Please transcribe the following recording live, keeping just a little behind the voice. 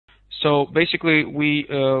So basically, we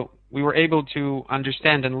were able to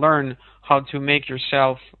understand and learn how to make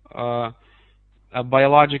yourself a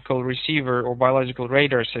biological receiver or biological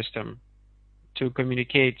radar system to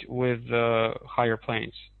communicate with higher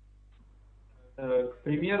planes. К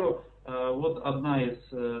примеру, вот одна из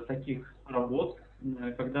таких работ,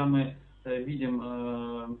 когда мы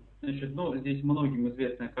видим, значит, ну, здесь многим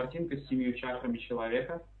известная картинка с 7 чакрами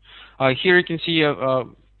человека. Here you can see a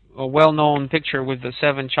well-known picture with the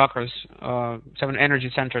 7 chakras, 7 energy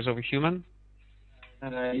centers of a human.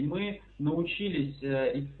 И мы научились,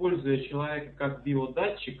 используя человека как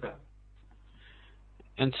биодатчика.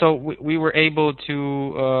 And so we were able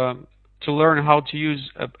to learn how to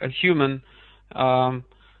use a human as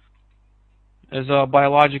a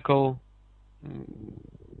biological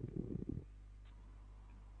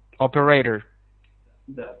operator.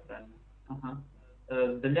 Да, правильно. Ага.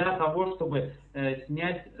 Для того, чтобы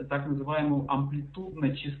снять так называемую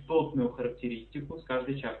амплитудно-частотную характеристику с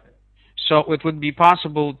каждой чакры. So it would be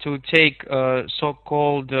possible to take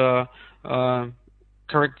so-called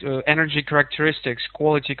energy characteristics,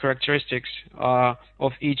 quality characteristics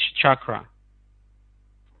of each chakra.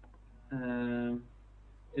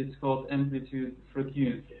 It's called amplitude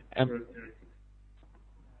frequency.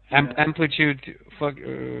 Amplitude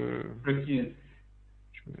frequency.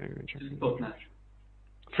 Частотная.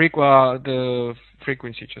 The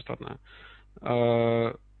frequency частотная.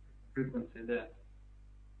 Frequency, да.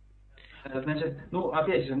 Значит, ну,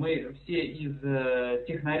 опять же, мы все из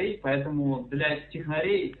технарей, поэтому для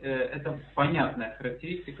технарей это понятная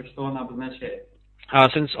характеристика, что она обозначает.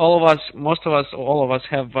 Since most of us, all of us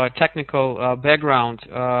have a technical background,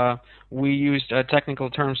 we used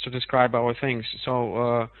technical terms to describe our things.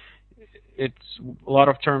 So it's a lot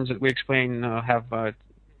of terms that we explain have a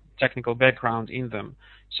technical background in them.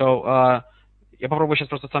 So я попробую сейчас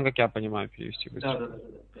просто сам, как я понимаю, перевести.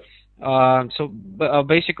 So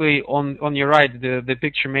basically, on your right, the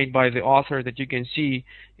picture made by the author that you can see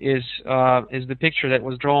is the picture that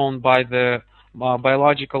was drawn by the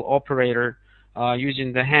biological operator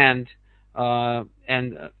using the hand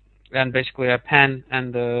and basically a pen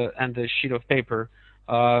and the sheet of paper.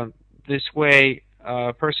 This way,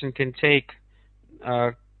 a person can take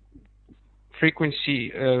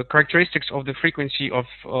frequency characteristics of the frequency of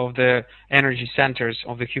the energy centers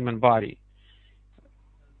of the human body.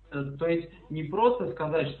 То есть не просто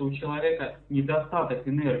сказать, что у человека недостаток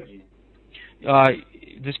энергии.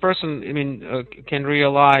 This person, I mean, can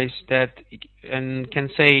realize that and can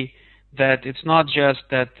say that it's not just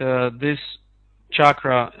that this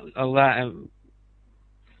chakra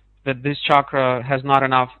has not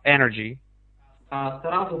enough energy.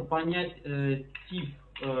 Сразу понять тип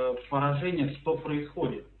поражения, что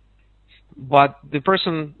происходит. But the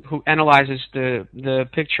person who analyzes the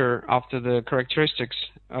picture after the characteristics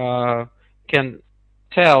can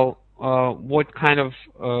tell what kind of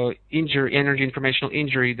injury, energy informational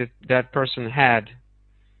injury that person had.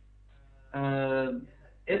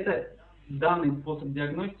 Это данный способ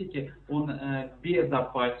диагностики, он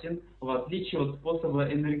безопасен, в отличие от способа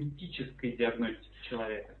энергетической диагностики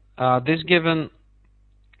человека. This given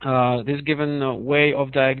way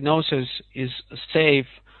of diagnosis is safe.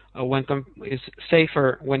 Is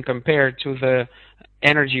safer when compared to the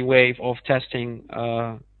energy wave of testing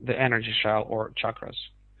the energy shell or chakras.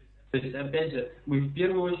 То есть, опять же, мы в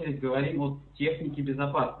первую очередь говорим о технике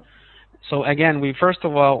безопасности. So again, we first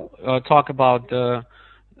of all talk about the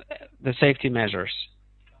safety measures.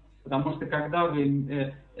 Потому что когда вы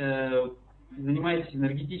занимаетесь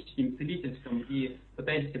энергетическим целительством и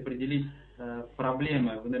пытаетесь определить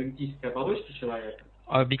проблемы в энергетической оболочке человека,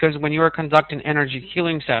 because when you are conducting energy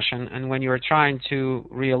healing session and when you are trying to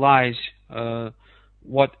realize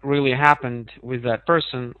what really happened with that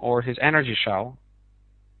person or his energy shell,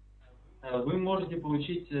 вы можете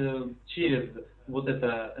получить через вот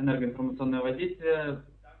это энергоинформационное воздействие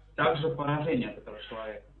также поражение от этого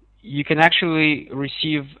человека. You can actually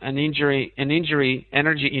receive an energy injury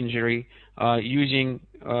using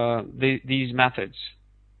these methods.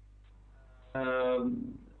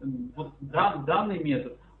 Вот данный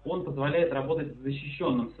метод, он позволяет работать в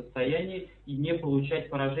защищенном состоянии и не получать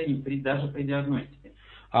поражений даже при диагностике.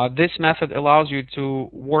 This method allows you to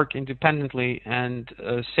work independently and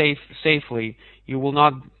safely. You will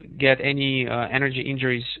not get any energy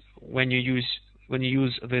injuries when you use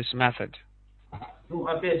this method. Ну,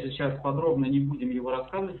 опять же, сейчас подробно не будем его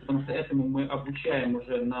рассказывать, потому что этому мы обучаем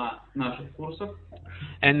уже на наших курсах.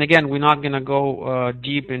 And again, we're not going to go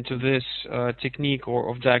deep into this technique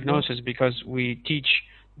of diagnosis because we teach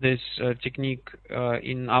this technique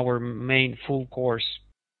in our main full course.